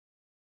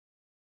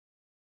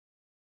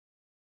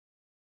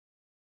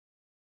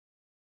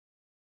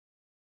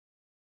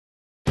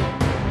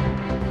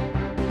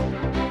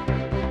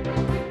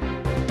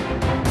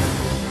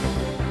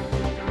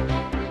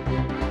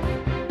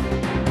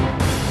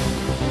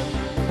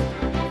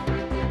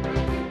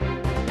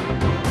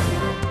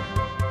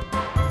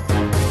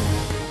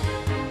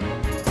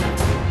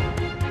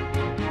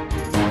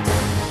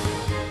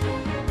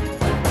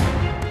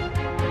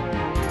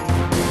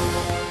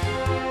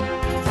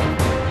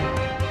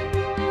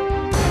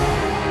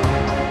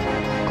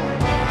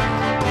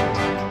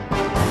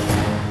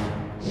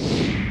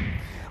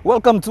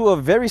Welcome to a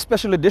very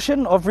special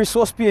edition of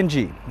Resource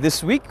PNG.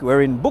 This week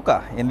we're in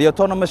Buka in the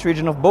autonomous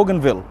region of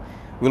Bougainville.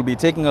 We'll be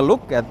taking a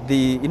look at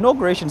the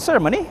inauguration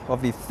ceremony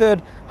of the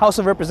 3rd House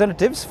of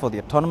Representatives for the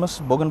autonomous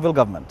Bougainville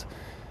government.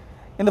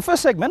 In the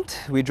first segment,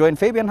 we join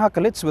Fabian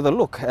Hakalitz with a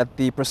look at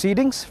the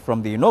proceedings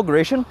from the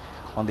inauguration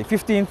on the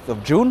 15th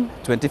of June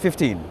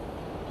 2015.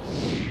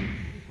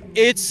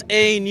 It's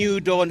a new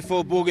dawn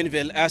for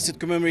Bougainville as it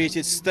commemorates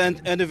its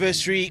 10th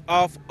anniversary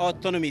of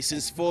autonomy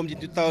since formed in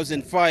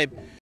 2005.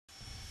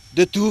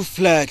 The two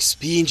flags,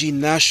 PNG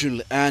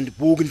National and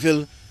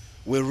Bougainville,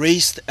 were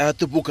raised at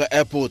the Buka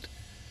airport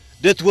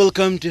that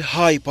welcomed a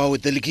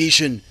high-powered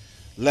delegation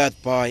led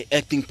by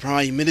Acting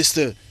Prime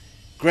Minister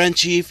Grand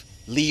Chief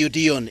Leo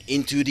Dion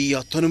into the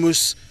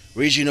autonomous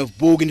region of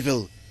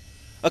Bougainville.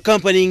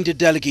 Accompanying the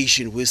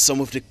delegation were some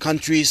of the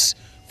country's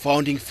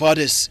founding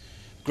fathers,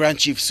 Grand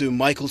Chief Sir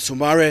Michael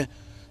Somare,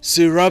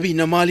 Sir Rabi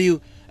Namaliu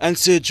and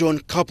Sir John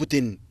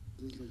Caputin.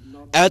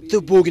 At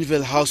the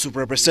Bougainville House of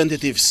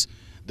Representatives,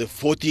 the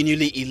 40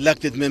 newly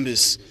elected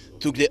members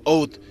took the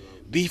oath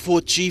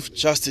before Chief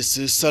Justice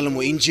Sir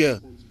Salamo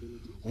India.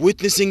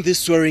 Witnessing the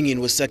swearing-in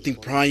was Acting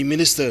Prime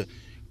Minister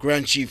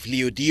Grand Chief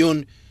Leo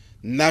Dion,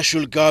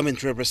 national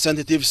government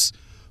representatives,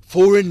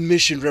 foreign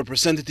mission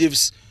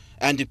representatives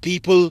and the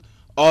people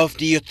of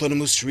the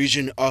autonomous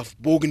region of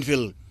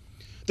Bougainville.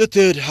 The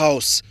third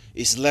house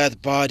is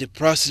led by the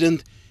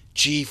President,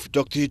 Chief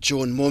Dr.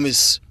 John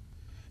Momis.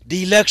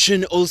 The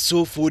election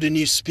also for the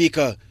new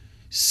speaker,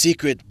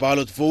 secret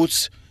ballot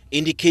votes,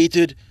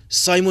 indicated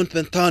Simon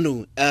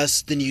Pantano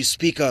as the new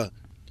speaker.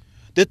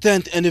 The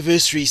 10th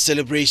anniversary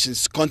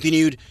celebrations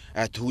continued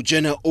at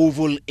Hujena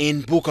Oval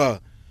in Buka.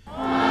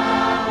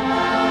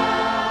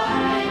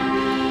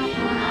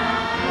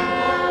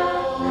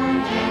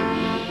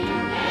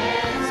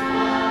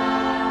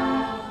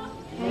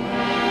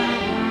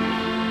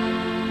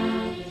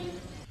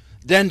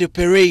 Then the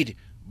parade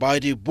by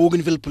the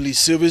Bougainville Police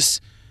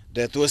Service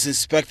that was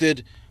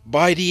inspected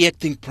by the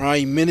Acting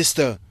Prime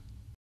Minister.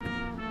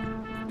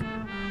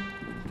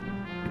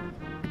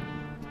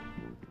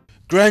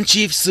 Grand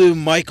Chief Sir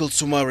Michael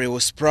Somare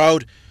was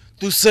proud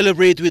to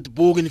celebrate with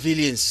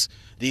Bougainvillians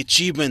the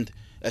achievement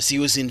as he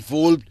was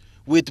involved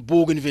with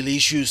Bougainville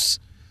issues.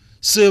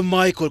 Sir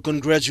Michael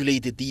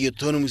congratulated the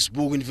autonomous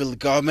Bougainville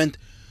government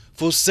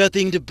for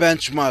setting the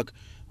benchmark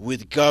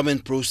with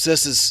government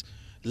processes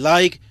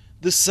like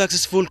the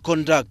successful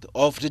conduct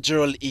of the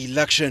general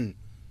election.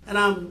 And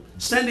I'm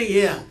standing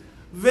here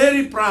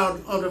very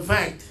proud of the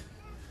fact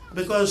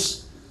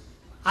because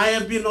I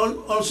have been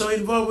also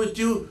involved with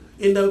you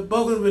in the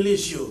Bougainville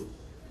issue.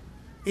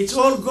 It's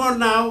all gone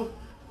now.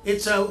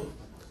 It's a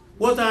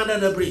water under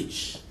the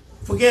bridge.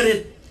 Forget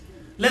it.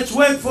 Let's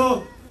work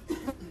for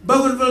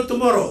Bougainville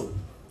tomorrow.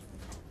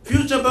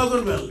 Future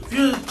Bougainville,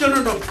 future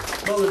children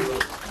of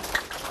Bougainville.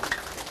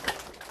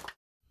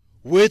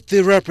 With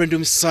the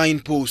referendum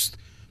signpost,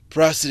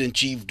 President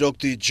Chief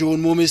Dr.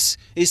 John Momis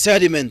is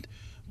adamant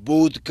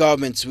both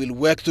governments will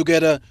work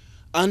together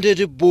under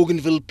the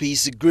Bougainville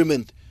Peace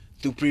Agreement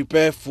to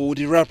prepare for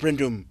the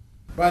referendum.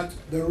 But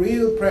the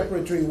real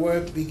preparatory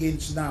work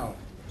begins now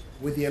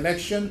with the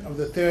election of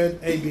the 3rd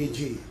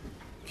ABG.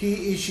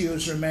 Key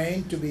issues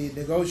remain to be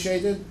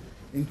negotiated,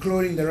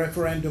 including the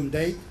referendum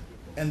date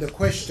and the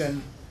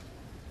questions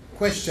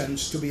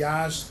to be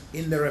asked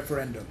in the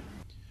referendum.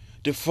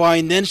 The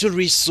financial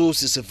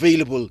resources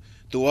available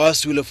to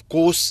us will of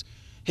course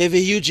have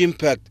a huge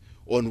impact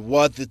on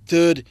what the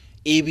 3rd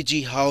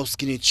ABG House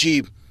can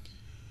achieve.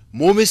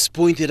 Momis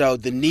pointed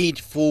out the need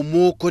for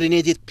more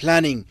coordinated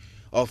planning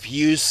of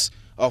use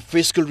of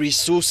fiscal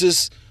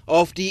resources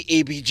of the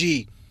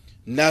ABG,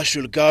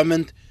 national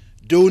government,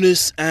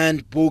 donors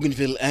and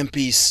Bougainville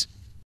MPs.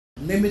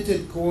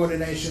 Limited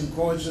coordination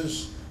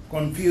causes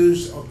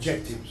confused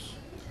objectives,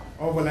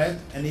 overlap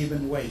and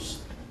even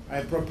waste.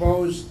 I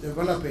propose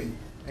developing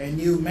a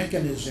new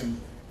mechanism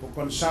for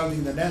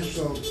consulting the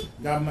national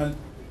government,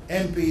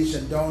 MPs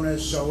and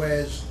donors so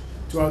as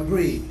to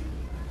agree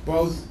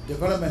both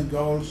development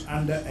goals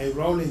under a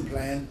rolling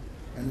plan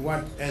and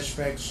what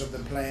aspects of the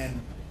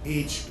plan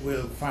each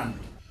will fund.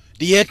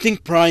 The Acting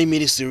Prime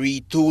Minister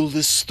retold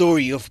the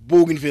story of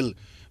Bougainville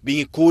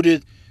being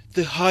accorded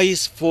the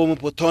highest form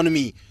of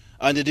autonomy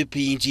under the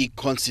PNG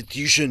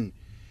Constitution.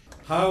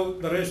 How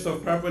the rest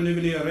of Papua New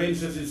Guinea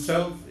arranges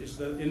itself is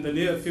that in the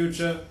near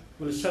future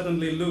will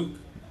certainly look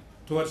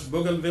towards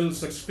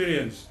Bougainville's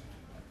experience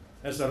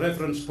as a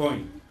reference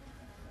point.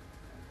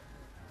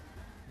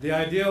 The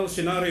ideal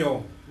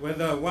scenario,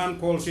 whether one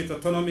calls it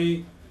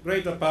autonomy,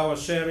 greater power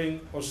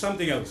sharing or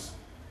something else,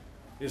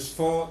 is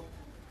for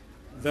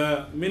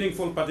the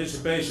meaningful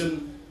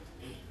participation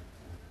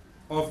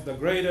of the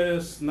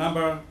greatest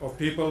number of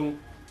people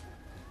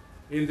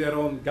in their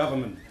own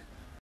government.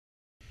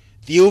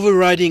 The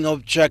overriding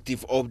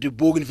objective of the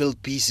Bougainville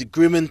Peace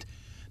Agreement,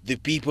 the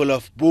people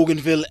of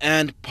Bougainville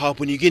and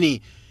Papua New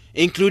Guinea,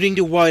 including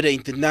the wider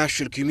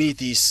international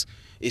communities,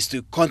 is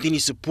to continue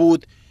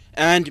support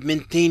and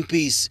maintain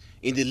peace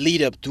in the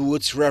lead-up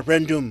towards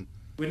referendum.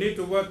 We need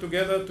to work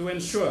together to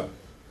ensure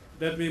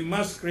that we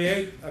must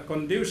create a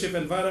conducive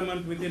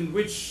environment within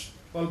which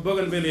all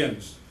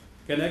Bougainvilleans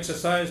can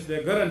exercise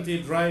their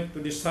guaranteed right to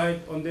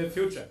decide on their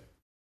future.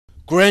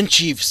 Grand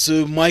Chief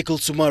Sir Michael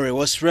Sumare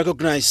was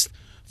recognized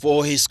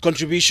for his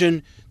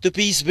contribution to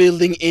peace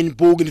building in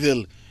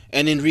Bougainville,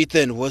 and in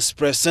return was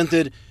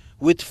presented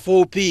with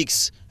 4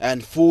 pigs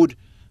and food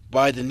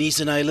by the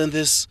Nisan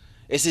Islanders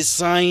as a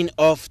sign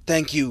of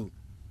thank you.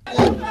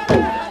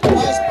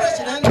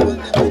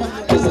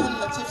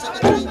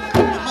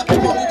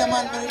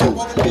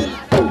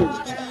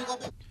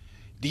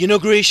 The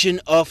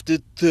inauguration of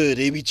the 3rd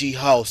ABG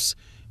House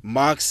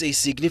marks a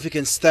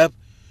significant step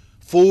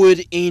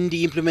forward in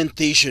the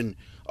implementation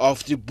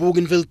of the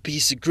Bougainville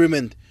Peace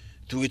Agreement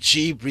to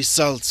achieve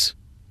results.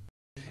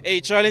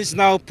 A challenge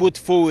now put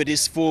forward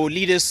is for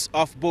leaders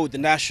of both the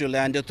national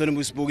and the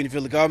autonomous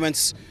Bougainville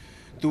governments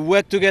to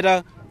work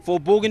together for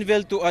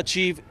Bougainville to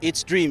achieve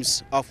its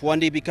dreams of one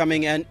day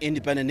becoming an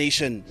independent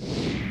nation.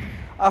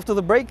 After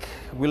the break,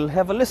 we'll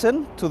have a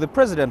listen to the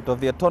President of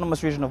the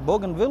Autonomous Region of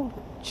Bougainville,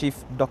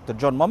 Chief Dr.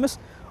 John Momis,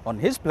 on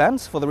his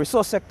plans for the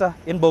resource sector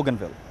in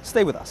Bougainville.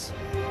 Stay with us.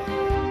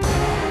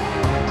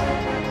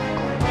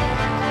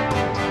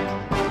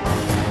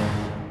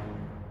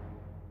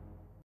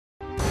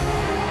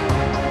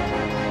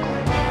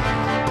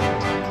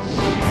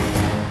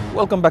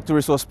 Welcome back to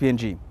Resource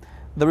PNG.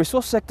 The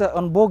resource sector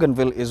on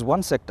Bougainville is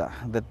one sector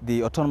that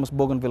the autonomous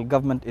Bougainville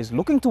government is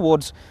looking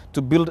towards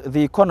to build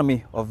the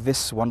economy of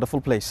this wonderful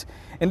place.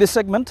 In this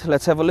segment,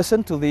 let's have a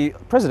listen to the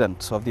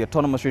President of the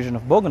Autonomous Region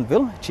of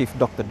Bougainville, Chief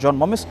Dr. John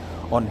Momis,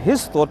 on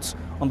his thoughts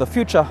on the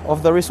future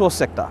of the resource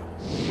sector.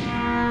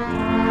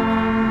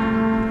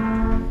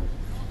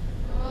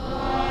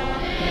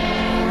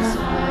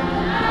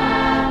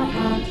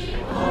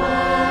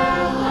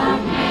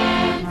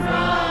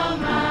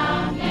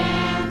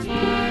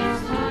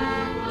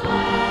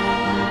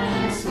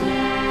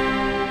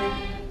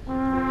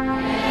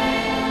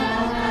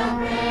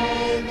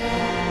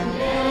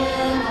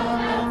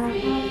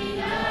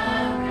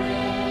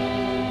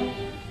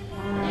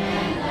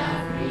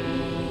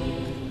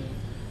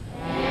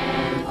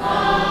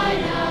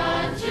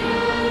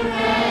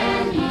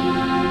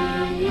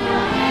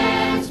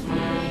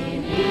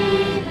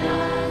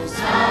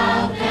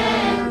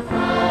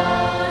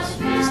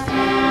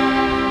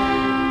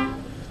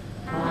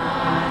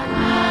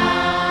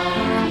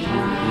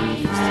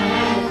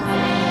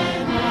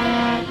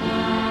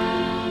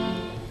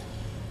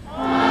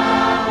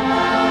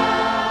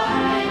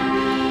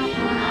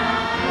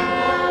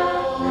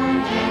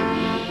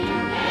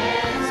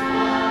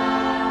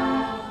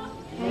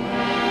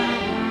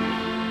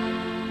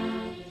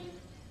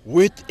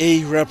 With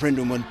a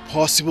referendum on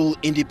possible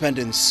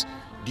independence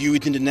due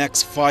within the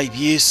next 5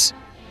 years,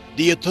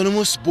 the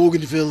autonomous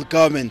Bougainville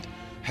government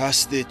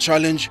has the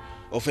challenge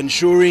of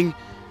ensuring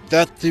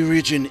that the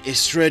region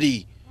is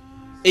ready.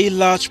 A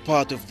large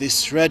part of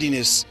this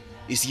readiness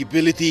is the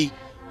ability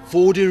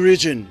for the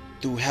region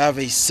to have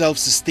a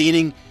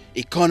self-sustaining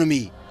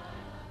economy.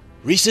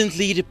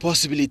 Recently, the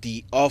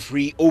possibility of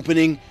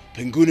reopening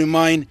Panguna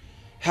mine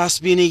has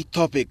been a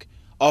topic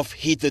of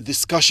heated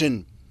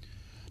discussion.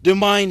 The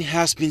mine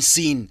has been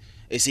seen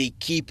as a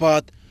key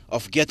part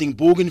of getting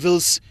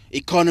Bougainville's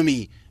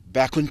economy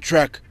back on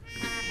track.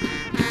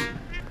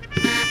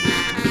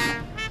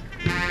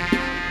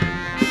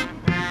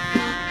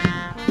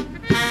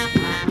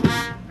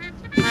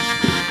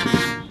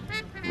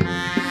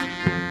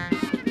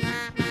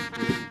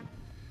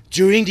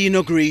 During the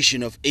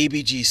inauguration of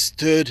ABG's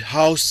 3rd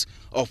House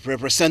of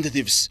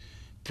Representatives,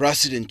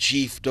 President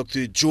Chief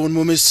Dr. John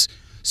Momis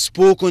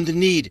spoke on the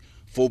need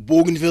for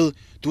Bougainville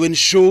to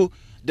ensure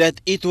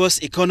that it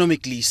was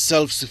economically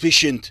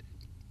self-sufficient.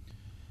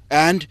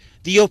 And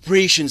the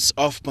operations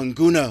of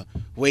Panguna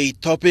were a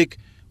topic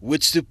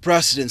which the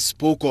President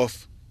spoke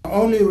of. The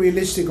only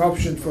realistic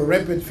option for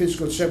rapid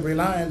fiscal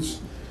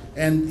self-reliance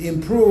and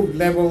improved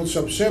levels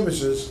of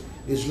services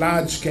is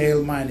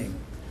large-scale mining.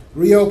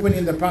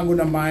 Reopening the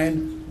Panguna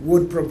mine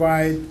would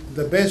provide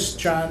the best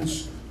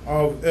chance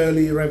of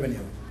early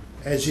revenue,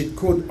 as it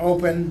could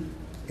open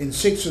in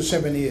 6 or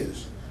 7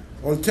 years.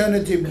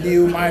 Alternative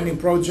new mining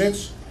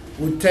projects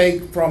would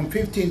take from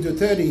 15 to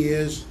 30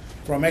 years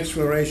from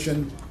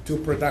exploration to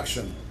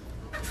production.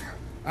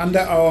 Under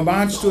our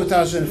March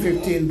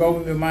 2015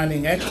 Bougainville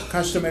Mining Act,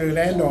 customary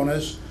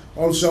landowners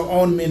also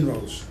own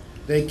minerals.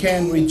 They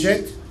can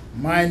reject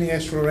mining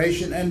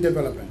exploration and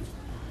development.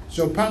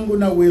 So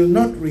Panguna will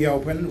not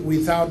reopen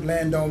without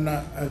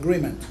landowner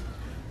agreement.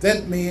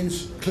 That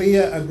means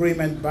clear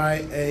agreement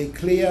by a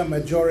clear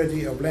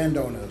majority of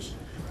landowners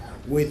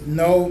with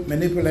no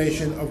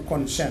manipulation of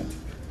consent.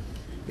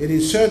 It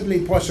is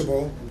certainly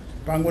possible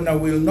Panguna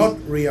will not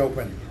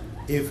reopen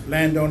if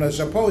landowners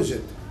oppose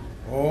it,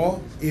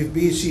 or if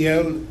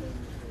BCL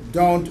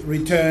don't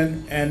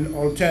return and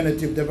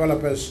alternative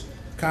developers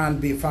can't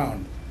be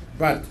found.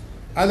 But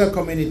other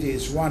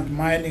communities want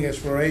mining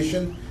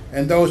exploration,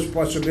 and those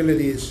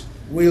possibilities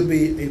will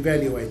be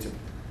evaluated.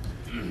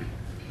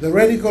 The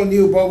radical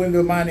new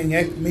Bougainville Mining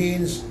Act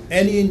means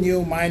any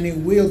new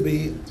mining will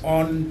be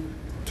on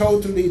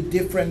totally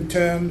different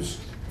terms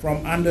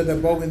from under the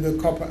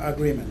Bougainville Copper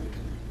Agreement.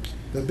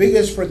 The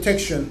biggest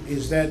protection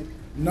is that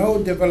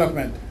no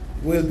development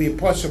will be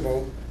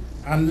possible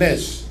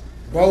unless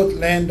both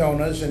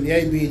landowners and the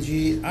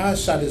ABG are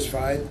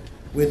satisfied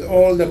with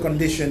all the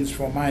conditions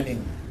for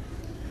mining.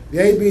 The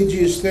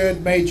ABG's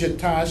third major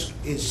task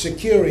is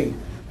securing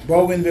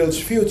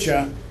Bougainville's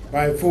future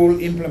by full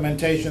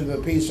implementation of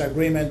the peace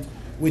agreement,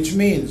 which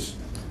means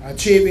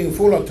achieving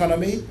full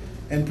autonomy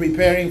and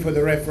preparing for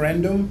the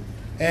referendum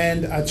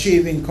and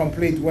achieving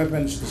complete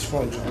weapons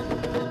disposal.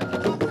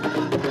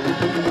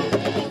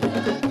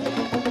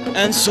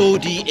 And so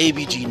the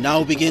ABG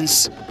now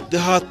begins the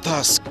hard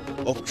task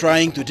of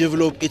trying to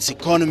develop its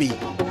economy.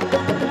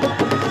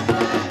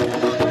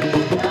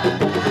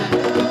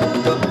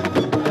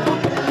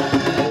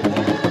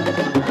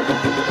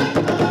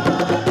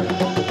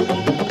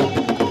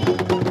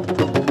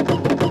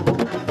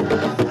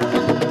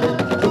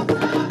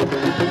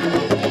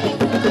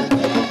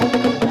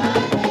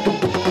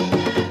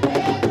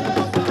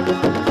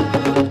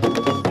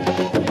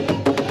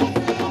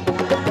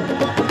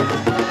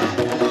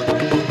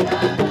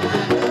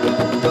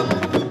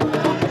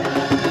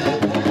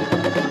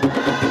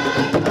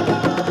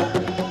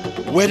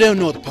 Whether or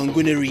not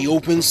Panguna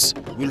reopens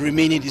will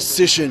remain a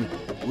decision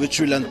which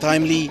will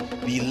untimely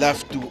be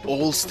left to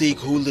all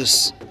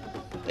stakeholders.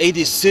 A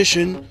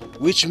decision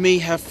which may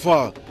have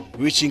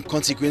far-reaching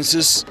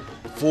consequences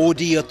for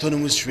the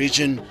autonomous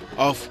region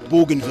of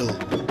Bougainville.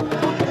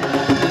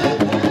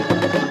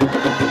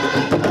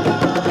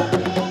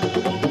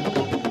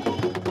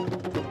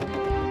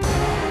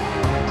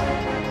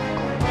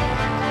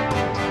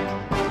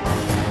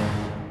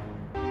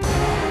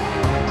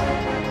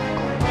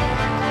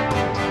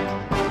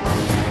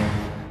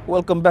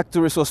 Welcome back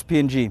to Resource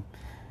PNG.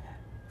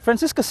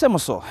 Francisca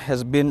Semoso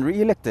has been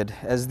re-elected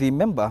as the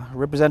member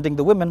representing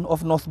the women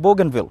of North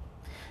Bougainville.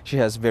 She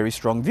has very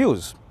strong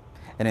views.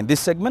 And in this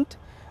segment,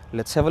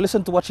 let's have a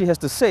listen to what she has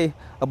to say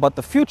about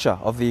the future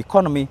of the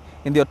economy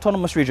in the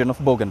autonomous region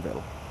of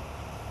Bougainville.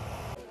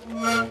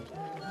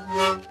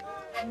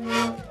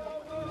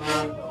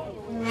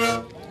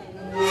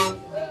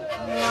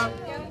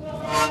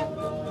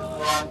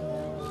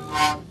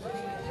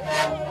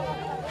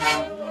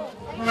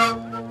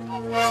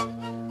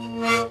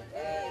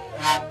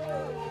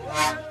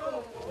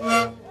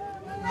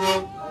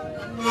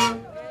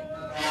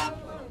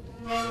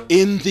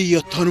 In the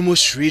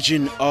autonomous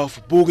region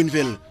of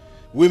Bougainville,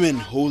 women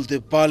hold the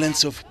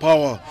balance of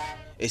power.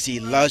 As a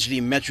largely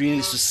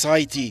matrilineal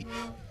society,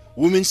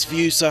 women's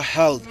views are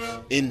held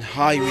in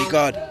high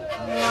regard.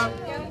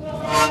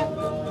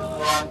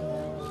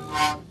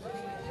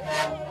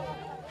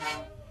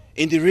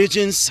 In the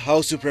region's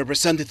House of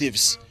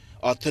Representatives,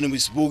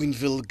 autonomous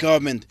Bougainville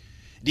government,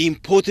 the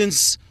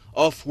importance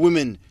of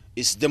women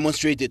is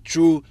demonstrated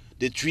through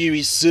the three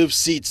reserved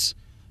seats,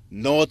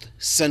 North,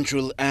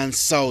 Central and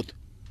South.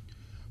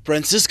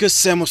 Francisca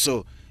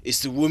Semoso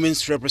is the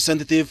women's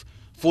representative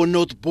for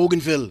North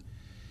Bougainville.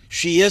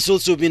 She has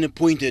also been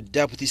appointed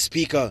Deputy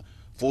Speaker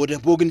for the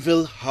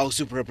Bougainville House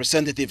of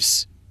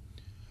Representatives.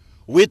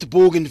 With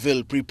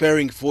Bougainville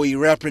preparing for a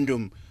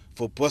referendum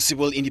for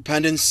possible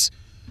independence,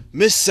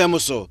 Ms.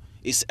 Semoso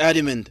is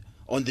adamant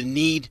on the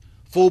need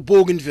for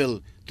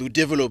Bougainville to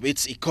develop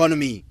its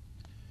economy.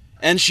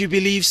 And she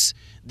believes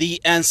the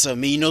answer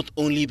may not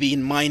only be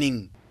in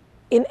mining.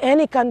 In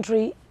any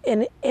country,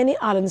 in any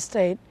island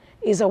state,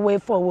 is a way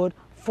forward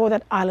for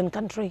that island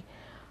country.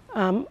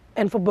 And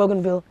for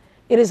Bougainville,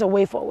 it is a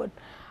way forward.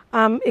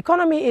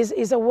 Economy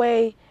is a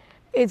way,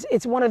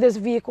 it's one of those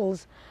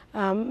vehicles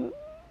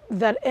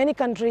that any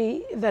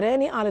country, that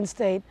any island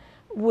state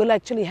will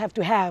actually have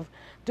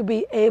to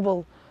be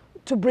able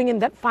to bring in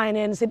that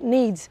finance it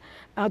needs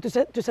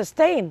to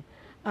sustain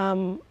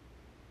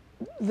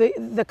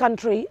the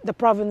country, the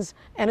province,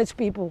 and its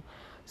people.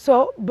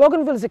 So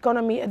Bougainville's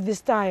economy at this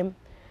time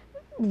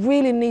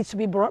really needs to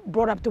be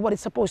brought up to what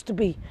it's supposed to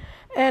be.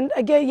 And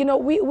again, you know,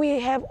 we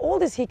have all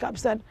these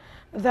hiccups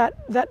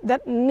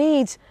that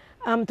needs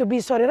to be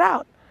sorted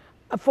out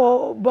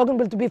for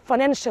Bougainville to be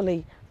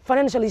financially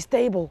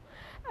stable,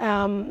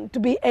 to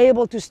be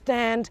able to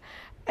stand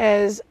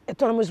as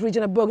autonomous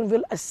region of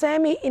Bougainville, a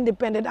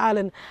semi-independent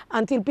island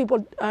until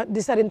people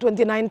decide in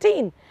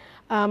 2019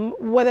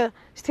 whether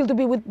still to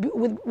be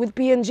with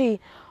PNG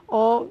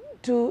or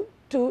to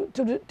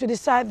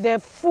decide their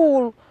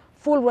full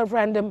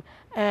referendum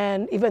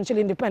and eventually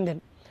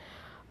independent.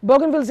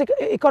 Bougainville's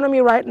economy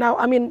right now,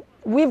 I mean,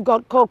 we've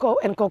got cocoa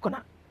and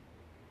coconut,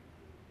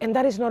 and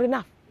that is not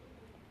enough.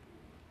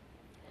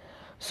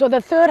 So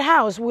the third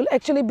house will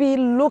actually be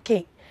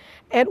looking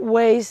at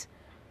ways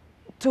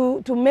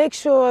to make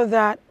sure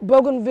that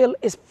Bougainville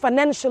is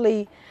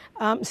financially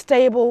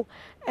stable,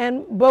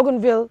 and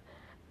Bougainville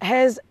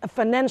has a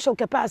financial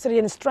capacity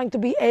and strength to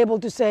be able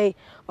to say,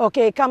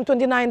 okay, come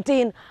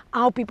 2019,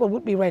 our people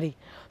would be ready.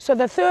 So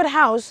the third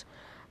house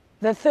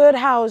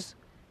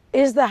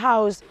is the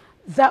house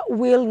that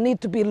will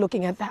need to be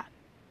looking at that.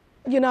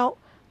 You know,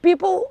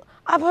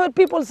 I've heard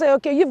people say,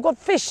 okay, you've got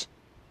fish,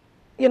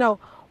 you know,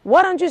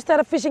 why don't you start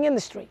a fishing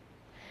industry?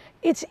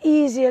 it's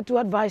easier to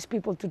advise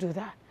people to do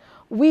that.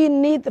 We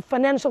need the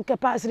financial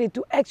capacity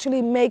to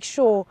actually make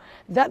sure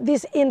that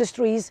these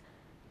industries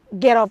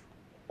get off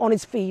on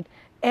its feet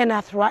and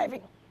are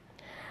thriving.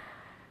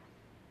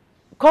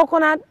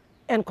 Coconut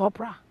and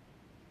copra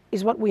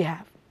is what we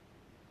have.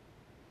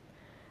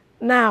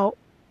 Now,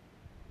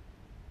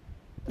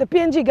 the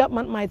PNG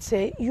government might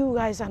say, you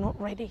guys are not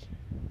ready.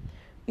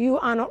 You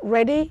are not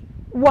ready,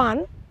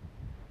 one,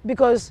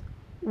 because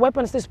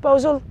weapons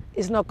disposal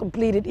is not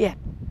completed yet.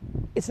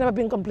 It's never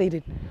been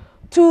completed.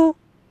 Two,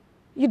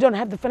 you don't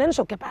have the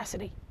financial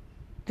capacity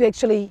to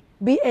actually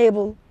be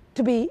able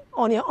to be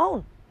on your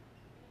own.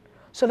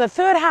 So the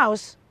third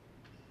house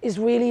is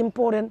really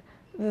important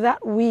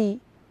that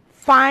we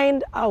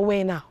find our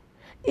way now.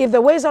 If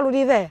the way is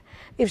already there,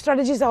 if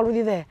strategy is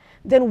already there,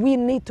 then we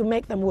need to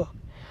make them work.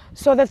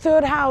 So the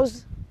third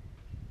house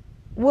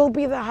will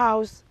be the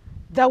house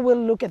that will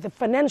look at the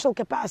financial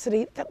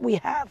capacity that we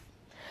have,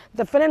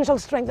 the financial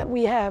strength that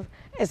we have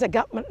as a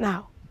government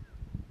now.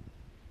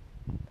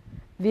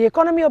 The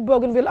economy of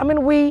Bougainville, I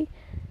mean, we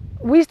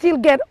still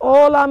get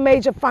all our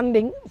major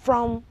funding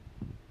from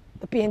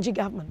the PNG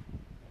government.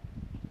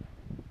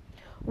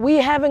 We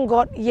haven't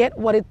got yet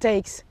what it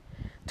takes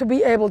to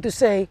be able to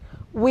say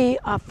we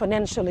are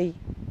financially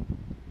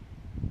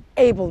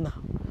able now.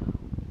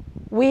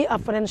 We are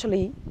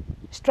financially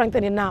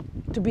strengthened enough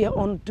to be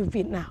on 2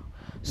 feet now.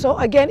 So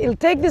again, it'll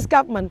take this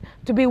government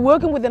to be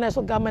working with the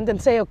national government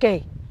and say,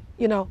 okay,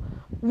 you know,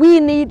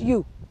 we need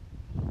you.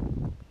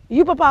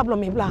 You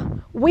problem,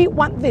 we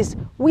want this.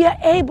 We are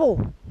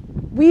able.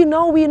 We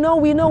know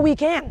we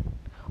can.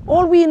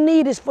 All we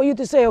need is for you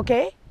to say,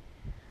 okay,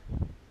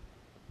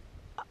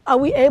 are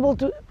we able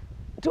to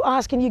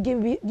ask and you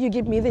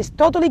give me this?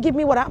 Totally give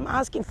me what I'm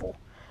asking for.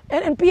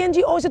 And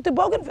PNG owes it to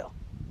Bougainville.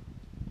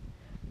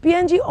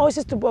 PNG owes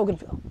it to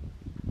Bougainville.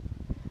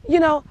 You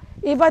know,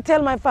 if I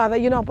tell my father,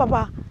 you know,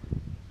 Papa,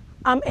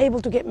 I'm able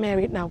to get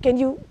married now. Can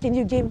you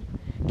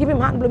give him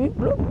hand,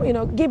 you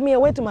know, give me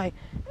away to my,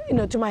 you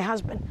know, to my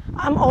husband.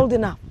 I'm old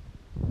enough.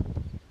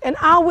 And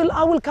I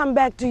will come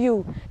back to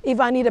you if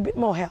I need a bit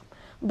more help.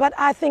 But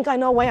I think I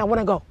know where I want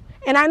to go.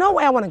 And I know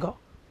where I want to go.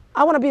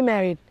 I want to be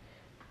married.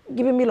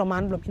 Give me lo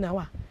man,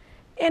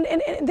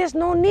 and there's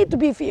no need to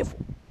be fearful.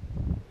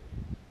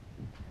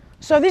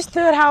 So this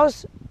third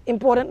house,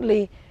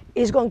 importantly,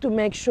 is going to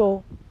make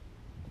sure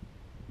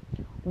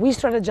we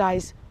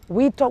strategize,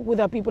 we talk with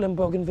our people in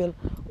Bougainville.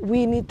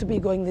 We need to be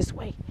going this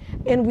way.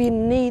 And we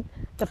need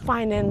the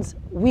finance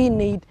we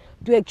need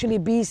to actually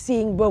be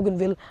seeing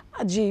Bougainville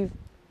achieve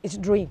its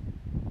dream.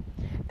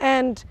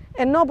 And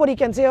nobody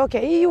can say,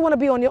 okay, you want to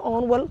be on your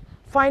own, well,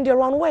 find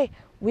your own way.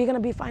 We're going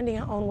to be finding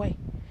our own way.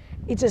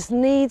 It just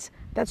needs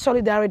that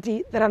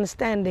solidarity, that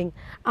understanding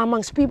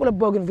amongst people of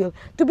Bougainville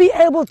to be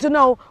able to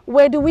know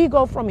where do we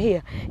go from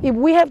here. If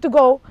we have to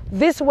go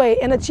this way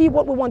and achieve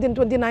what we want in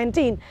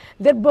 2019,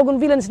 that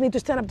Bougainvilleans need to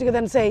stand up together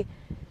and say,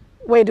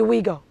 where do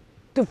we go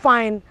to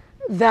find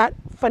that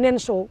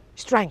financial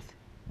strength?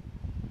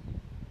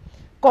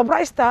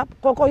 Cobra is top,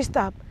 Coco is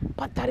top,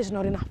 but that is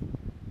not enough.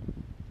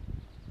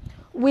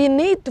 We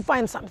need to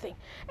find something.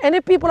 And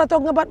if people are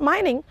talking about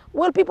mining,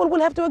 well, people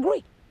will have to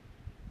agree.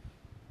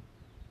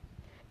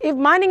 If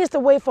mining is the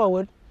way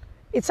forward,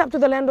 it's up to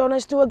the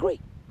landowners to agree.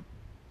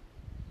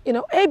 You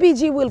know,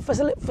 ABG will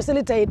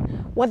facilitate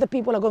what the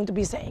people are going to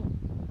be saying.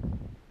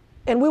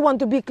 And we want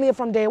to be clear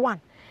from day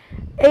one.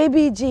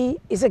 ABG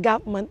is a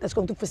government that's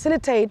going to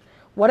facilitate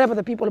whatever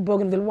the people of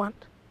Bougainville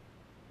want.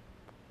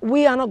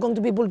 We are not going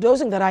to be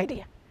bulldozing that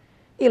idea.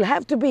 It'll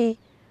have to be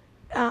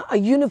a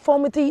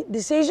uniformity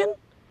decision.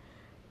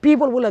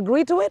 People will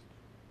agree to it,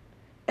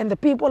 and the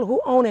people who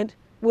own it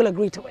will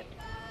agree to it.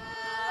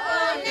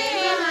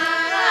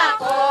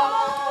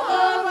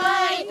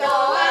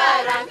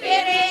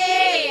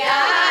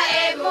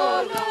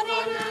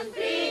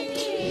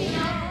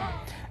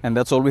 And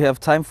that's all we have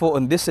time for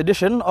on this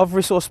edition of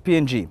Resource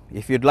PNG.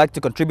 If you'd like to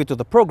contribute to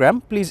the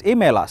program, please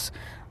email us.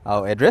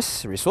 Our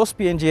address,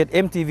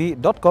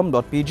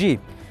 resourcepng@mtv.com.pg.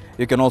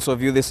 You can also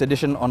view this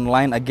edition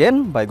online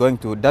again by going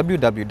to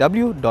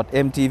www.mtv.com.pg,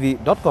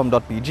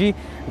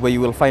 where you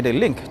will find a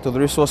link to the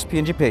Resource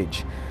PNG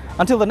page.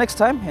 Until the next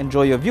time,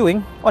 enjoy your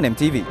viewing on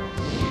MTV.